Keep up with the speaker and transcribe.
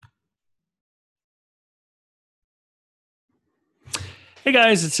Hey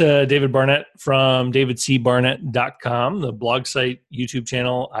guys, it's David Barnett from davidcbarnett.com, the blog site, YouTube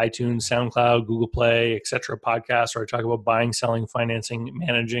channel, iTunes, SoundCloud, Google Play, etc. podcast where I talk about buying, selling, financing,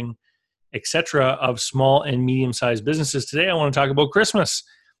 managing, etc. of small and medium-sized businesses. Today I want to talk about Christmas,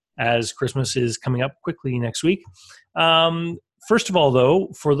 as Christmas is coming up quickly next week. First of all, though,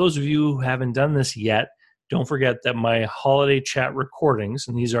 for those of you who haven't done this yet, don't forget that my holiday chat recordings,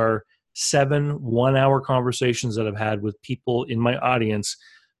 and these are 7 1-hour conversations that I've had with people in my audience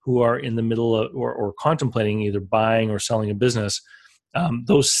who are in the middle of or contemplating either buying or selling a business.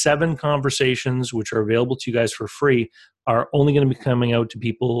 Those 7 conversations, which are available to you guys for free, are only going to be coming out to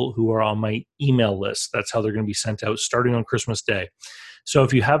people who are on my email list. That's how they're going to be sent out starting on Christmas Day. So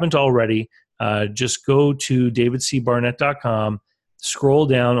if you haven't already, just go to davidcbarnett.com, scroll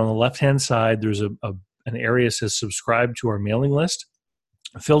down on the left-hand side. There's an area that says subscribe to our mailing list.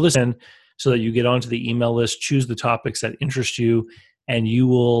 Fill this in so that you get onto the email list, choose the topics that interest you, and you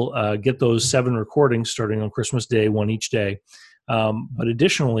will get those 7 recordings starting on Christmas Day, one each day. But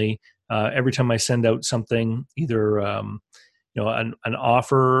additionally, every time I send out something, either an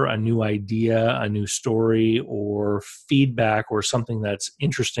offer, a new idea, a new story, or feedback, or something that's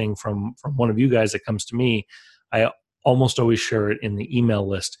interesting from one of you guys that comes to me, I almost always share it in the email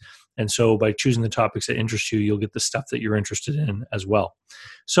list. And so by choosing the topics that interest you, you'll get the stuff that you're interested in as well.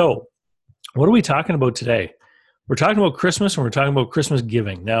 So what are we talking about today? We're talking about Christmas, and we're talking about Christmas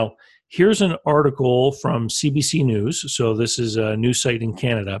giving. Now, here's an article from CBC News. So this is a news site in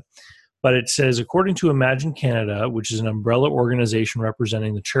Canada. But it says, according to Imagine Canada, which is an umbrella organization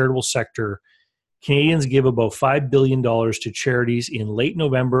representing the charitable sector, Canadians give about $5 billion to charities in late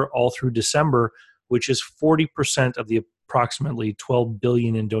November all through December, which is 40% of the approximately $12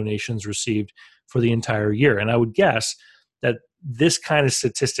 billion in donations received for the entire year. And I would guess that this kind of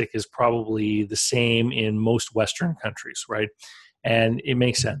statistic is probably the same in most Western countries, right? And it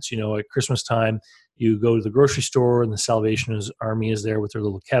makes sense. At Christmas time, you go to the grocery store and the Salvation Army is there with their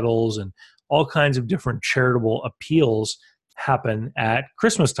little kettles, and all kinds of different charitable appeals happen at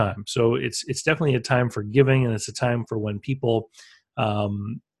Christmas time. So it's definitely a time for giving, and it's a time for when people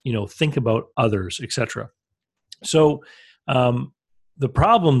think about others, etc. So the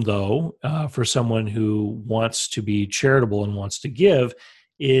problem, though, for someone who wants to be charitable and wants to give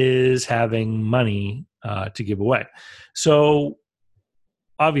is having money to give away. So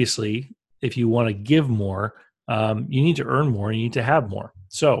obviously, if you want to give more, you need to earn more and you need to have more.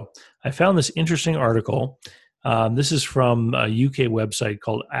 So I found this interesting article. This is from a UK website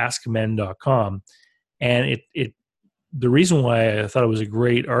called askmen.com. And the reason why I thought it was a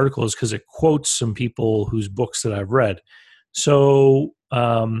great article is because it quotes some people whose books that I've read. So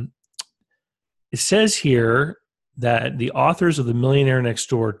it says here that the authors of The Millionaire Next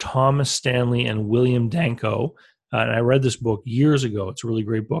Door, Thomas Stanley and William Danko, and I read this book years ago. It's a really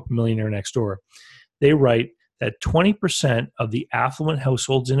great book, Millionaire Next Door. They write that 20% of the affluent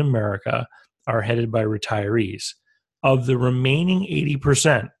households in America are headed by retirees. Of the remaining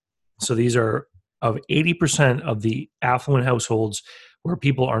 80%, so these are of 80% of the affluent households where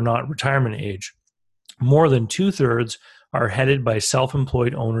people are not retirement age, more than 2/3 are headed by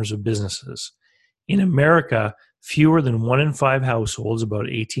self-employed owners of businesses. In America, fewer than 1 in 5 households, about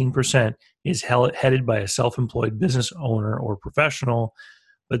 18%, is headed by a self-employed business owner or professional,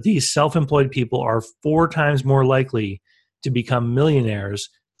 but these self-employed people are 4 times more likely to become millionaires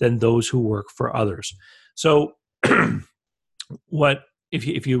than those who work for others. So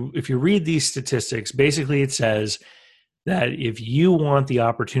if you read these statistics, basically it says that if you want the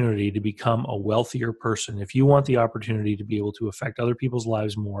opportunity to become a wealthier person, if you want the opportunity to be able to affect other people's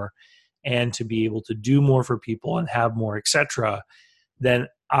lives more and to be able to do more for people and have more, etc., then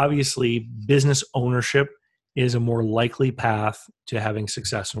obviously business ownership is a more likely path to having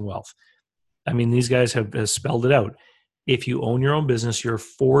success and wealth. I mean, these guys have spelled it out. If you own your own business, you're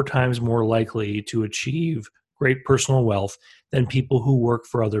 4 times more likely to achieve great personal wealth than people who work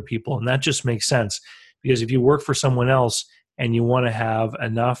for other people. And that just makes sense, because if you work for someone else and you want to have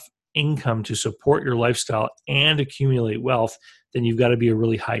enough income to support your lifestyle and accumulate wealth, then you've got to be a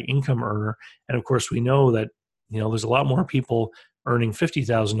really high income earner. And of course, we know that there's a lot more people earning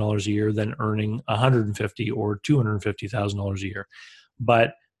 $50,000 a year than earning $150,000 or $250,000 a year.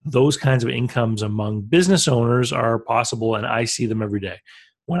 But those kinds of incomes among business owners are possible, and I see them every day.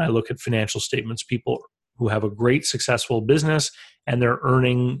 When I look at financial statements, people who have a great successful business and they're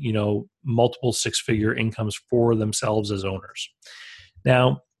earning, multiple 6-figure incomes for themselves as owners.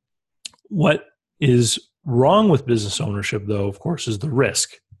 Now, what is wrong with business ownership, though, of course, is the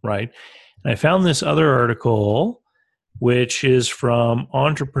risk, right? And I found this other article, which is from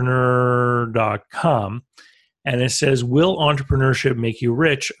entrepreneur.com. And it says, will entrepreneurship make you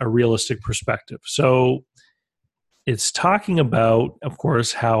rich? A realistic perspective. So it's talking about, of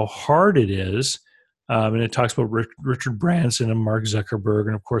course, how hard it is. And it talks about Richard Branson and Mark Zuckerberg.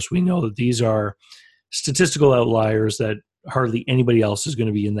 And of course, we know that these are statistical outliers, that hardly anybody else is going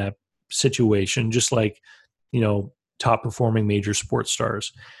to be in that situation, just like, top performing major sports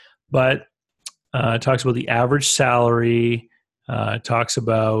stars. But it talks about the average salary, talks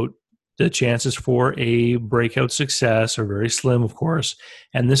about the chances for a breakout success are very slim, of course.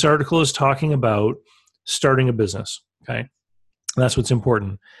 And this article is talking about starting a business. Okay. That's what's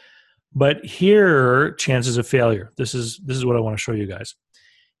important. But here, chances of failure. This is what I want to show you guys.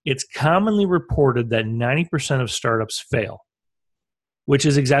 It's commonly reported that 90% of startups fail, which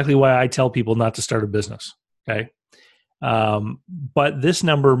is exactly why I tell people not to start a business. Okay. But this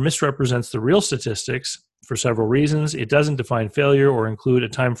number misrepresents the real statistics for several reasons. It doesn't define failure or include a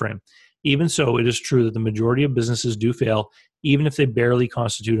time frame. Even so, it is true that the majority of businesses do fail, even if they barely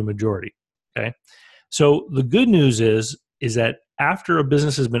constitute a majority. Okay. So the good news is that after a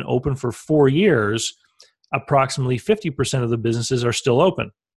business has been open for 4 years, approximately 50% of the businesses are still open.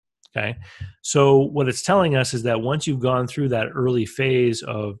 Okay. So what it's telling us is that once you've gone through that early phase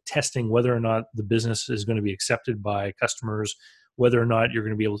of testing whether or not the business is going to be accepted by customers, whether or not you're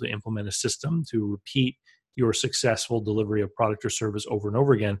going to be able to implement a system to repeat your successful delivery of product or service over and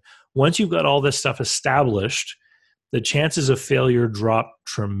over again, once you've got all this stuff established, the chances of failure drop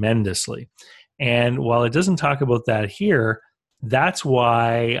tremendously. And while it doesn't talk about that here, that's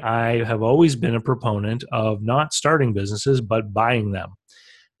why I have always been a proponent of not starting businesses, but buying them.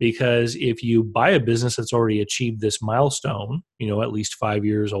 Because if you buy a business that's already achieved this milestone, at least 5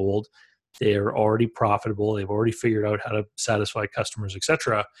 years old, they're already profitable, they've already figured out how to satisfy customers,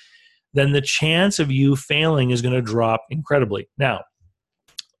 etc., then the chance of you failing is going to drop incredibly. Now,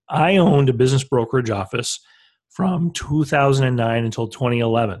 I owned a business brokerage office from 2009 until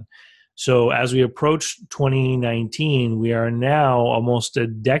 2011. So as we approach 2019, we are now almost a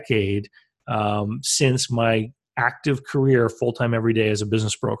decade since my active career full-time every day as a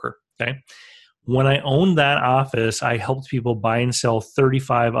business broker. Okay. When I owned that office, I helped people buy and sell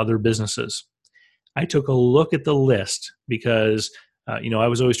 35 other businesses. I took a look at the list because, I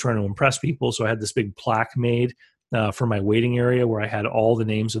was always trying to impress people. So I had this big plaque made for my waiting area where I had all the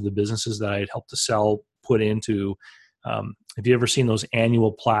names of the businesses that I had helped to sell put into. Have you ever seen those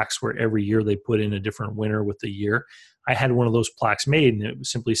annual plaques where every year they put in a different winner with the year? I had one of those plaques made, and it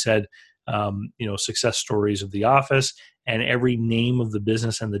simply said, success stories of the office, and every name of the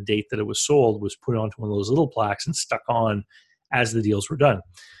business and the date that it was sold was put onto one of those little plaques and stuck on as the deals were done.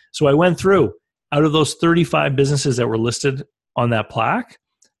 So I went through, out of those 35 businesses that were listed on that plaque,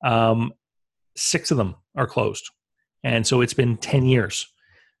 6 of them are closed. And so it's been 10 years.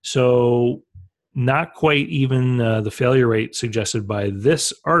 So not quite even the failure rate suggested by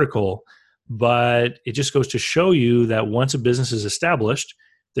this article, but it just goes to show you that once a business is established,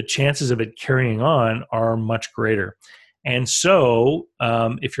 the chances of it carrying on are much greater. And so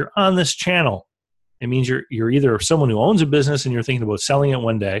if you're on this channel, it means you're either someone who owns a business and you're thinking about selling it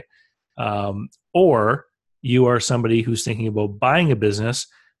one day, or you are somebody who's thinking about buying a business.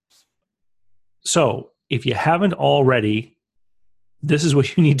 So if you haven't already, this is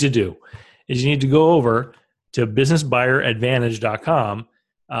what you need to do, is you need to go over to businessbuyeradvantage.com,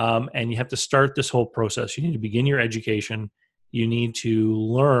 and you have to start this whole process. You need to begin your education. You need to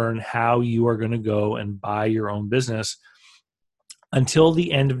learn how you are going to go and buy your own business. Until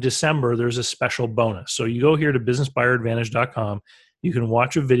the end of December, there's a special bonus. So you go here to businessbuyeradvantage.com. You can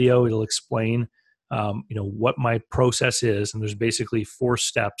watch a video. It'll explain what my process is. And there's basically 4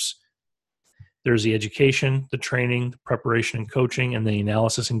 steps. There's the education, the training, the preparation and coaching, and the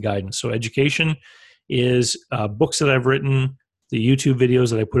analysis and guidance. So education is books that I've written, the YouTube videos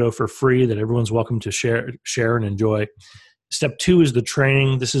that I put out for free that everyone's welcome to share and enjoy. Step 2 is the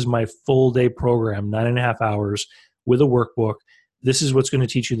training. This is my full day program, 9.5 hours with a workbook. This is what's going to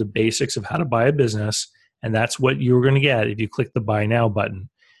teach you the basics of how to buy a business. And that's what you're going to get if you click the Buy Now button.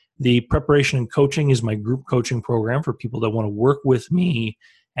 The preparation and coaching is my group coaching program for people that want to work with me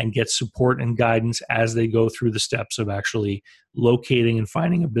and get support and guidance as they go through the steps of actually locating and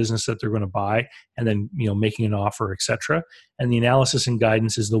finding a business that they're going to buy, and then making an offer, etc. And the analysis and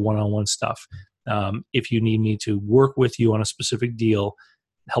guidance is the one-on-one stuff. If you need me to work with you on a specific deal,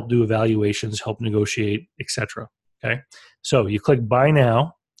 help do evaluations, help negotiate, etc. Okay, so you click Buy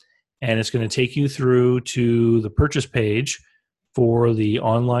Now, and it's going to take you through to the purchase page for the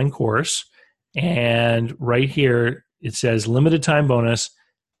online course. And right here, it says limited time bonus,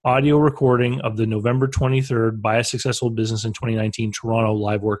 audio recording of the November 23rd Buy a Successful Business in 2019 Toronto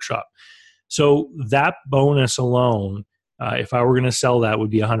live workshop. So that bonus alone, if I were going to sell that, would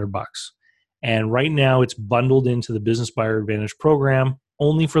be $100. And right now it's bundled into the Business Buyer Advantage program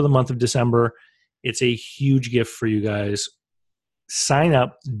only for the month of December. It's a huge gift for you guys. Sign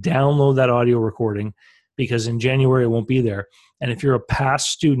up, download that audio recording, because in January it won't be there. And if you're a past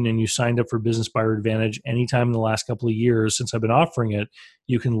student and you signed up for Business Buyer Advantage anytime in the last couple of years since I've been offering it,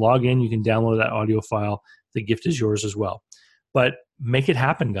 you can log in, you can download that audio file. The gift is yours as well. But make it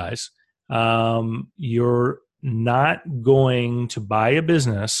happen, guys. You're not going to buy a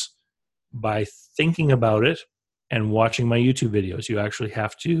business by thinking about it and watching my YouTube videos. You actually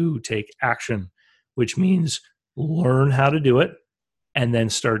have to take action, which means learn how to do it and then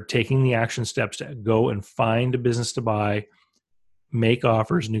start taking the action steps to go and find a business to buy, make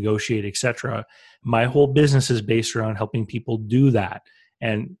offers, negotiate, etc. My whole business is based around helping people do that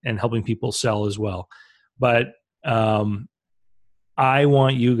and helping people sell as well. But I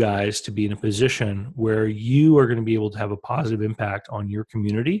want you guys to be in a position where you are going to be able to have a positive impact on your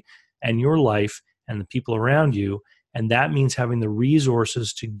community and your life and the people around you. And that means having the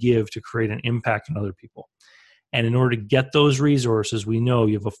resources to give to create an impact on other people. And in order to get those resources, we know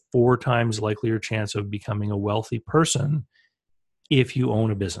you have a 4 times likelier chance of becoming a wealthy person if you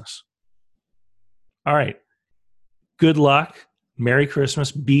own a business. All right. Good luck. Merry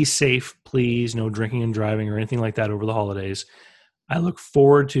Christmas. Be safe, please. No drinking and driving or anything like that over the holidays. I look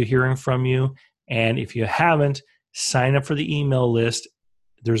forward to hearing from you. And if you haven't, sign up for the email list.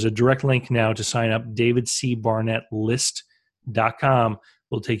 There's a direct link now to sign up. davidcbarnettlist.com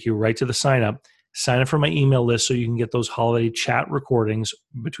will take you right to the sign up. Sign up for my email list so you can get those holiday chat recordings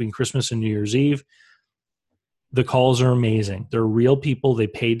between Christmas and New Year's Eve. The calls are amazing. They're real people. They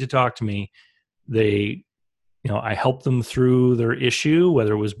paid to talk to me. I helped them through their issue,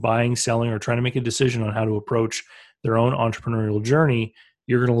 whether it was buying, selling, or trying to make a decision on how to approach their own entrepreneurial journey.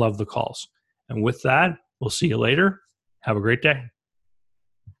 You're going to love the calls. And with that, we'll see you later. Have a great day.